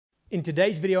In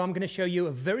today's video, I'm going to show you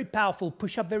a very powerful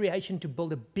push-up variation to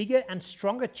build a bigger and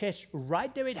stronger chest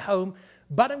right there at home.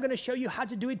 But I'm going to show you how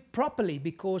to do it properly,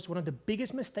 because one of the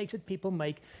biggest mistakes that people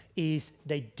make is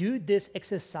they do this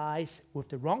exercise with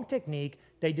the wrong technique,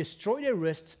 they destroy their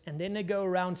wrists, and then they go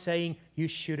around saying you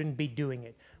shouldn't be doing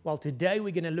it. Well, today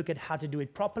we're going to look at how to do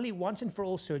it properly once and for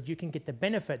all so that you can get the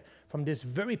benefit from this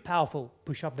very powerful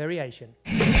push-up variation.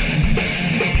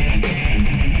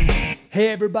 Hey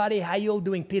everybody, how you all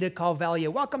doing? Peter Carvalho.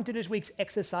 Welcome to this week's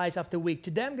Exercise After Week.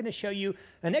 Today I'm going to show you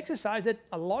an exercise that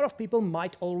a lot of people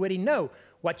might already know.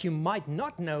 What you might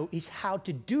not know is how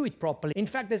to do it properly. In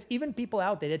fact, there's even people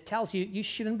out there that tells you you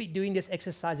shouldn't be doing this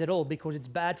exercise at all because it's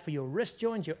bad for your wrist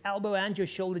joints, your elbow and your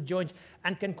shoulder joints,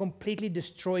 and can completely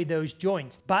destroy those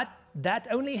joints. But that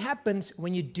only happens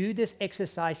when you do this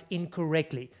exercise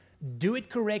incorrectly. Do it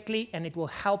correctly and it will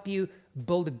help you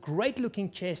build a great looking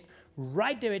chest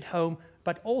right there at home,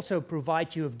 but also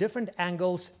provide you with different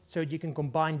angles so that you can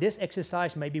combine this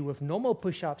exercise maybe with normal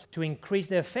push-ups to increase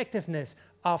the effectiveness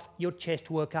of your chest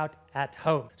workout at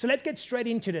home. So let's get straight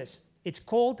into this. It's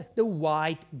called the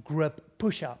wide grip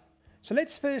push-up. So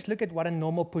let's first look at what a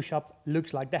normal push-up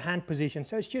looks like, the hand position.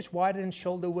 So it's just wider than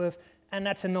shoulder width, and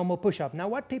that's a normal push-up. Now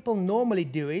what people normally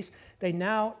do is they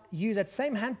now use that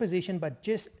same hand position but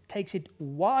just takes it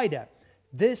wider.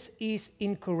 This is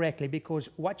incorrectly, because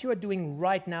what you are doing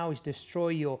right now is destroy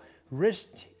your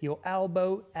wrist, your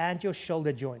elbow and your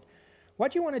shoulder joint.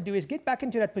 What you want to do is get back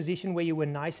into that position where you were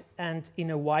nice and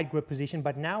in a wide grip position,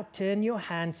 but now turn your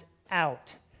hands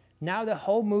out. Now the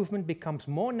whole movement becomes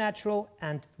more natural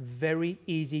and very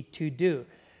easy to do.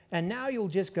 And now you'll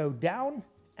just go down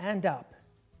and up,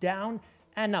 down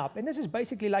and up. And this is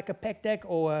basically like a pec deck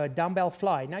or a dumbbell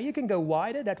fly. Now you can go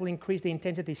wider, that will increase the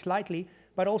intensity slightly,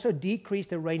 but also decrease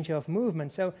the range of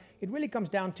movement. So it really comes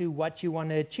down to what you want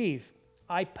to achieve.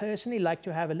 I personally like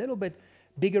to have a little bit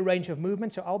bigger range of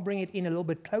movement, so I'll bring it in a little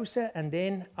bit closer and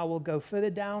then I will go further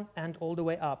down and all the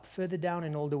way up, further down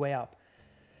and all the way up.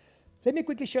 Let me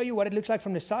quickly show you what it looks like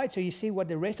from the side so you see what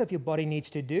the rest of your body needs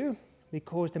to do,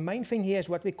 because the main thing here is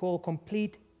what we call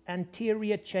complete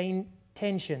anterior chain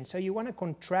tension. So you want to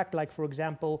contract, like for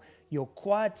example, your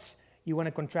quads, you want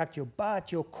to contract your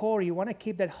butt, your core, you want to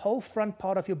keep that whole front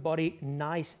part of your body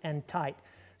nice and tight.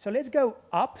 So let's go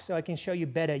up so I can show you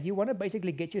better. You want to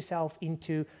basically get yourself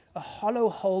into a hollow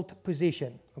hold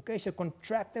position. Okay, so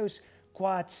contract those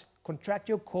quads, contract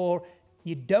your core.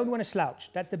 You don't want to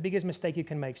slouch. That's the biggest mistake you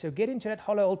can make. So get into that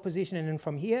hollow hold position, and then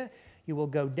from here you will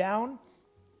go down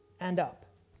and up.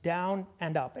 Down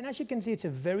and up. And as you can see, it's a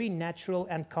very natural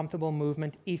and comfortable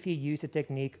movement if you use the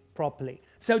technique properly.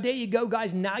 So there you go,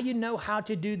 guys. Now you know how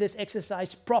to do this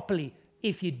exercise properly.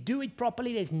 If you do it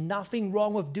properly, there's nothing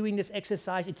wrong with doing this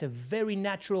exercise. It's a very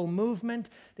natural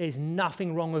movement. There's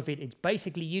nothing wrong with it. It's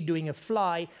basically you doing a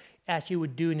fly as you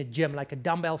would do in a gym, like a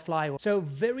dumbbell fly. So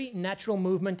very natural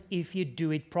movement if you do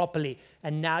it properly.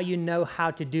 And now you know how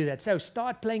to do that. So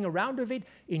start playing around with it,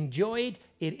 enjoy it.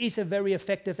 It is a very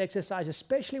effective exercise,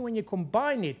 especially when you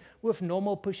combine it with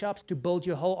normal push-ups to build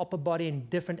your whole upper body in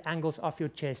different angles of your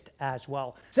chest as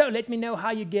well. So let me know how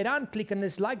you get on. Click on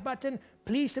this like button.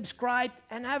 Please subscribe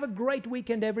and have a great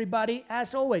weekend, everybody.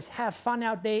 As always, have fun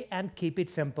out there and keep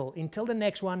it simple. Until the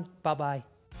next one, bye-bye.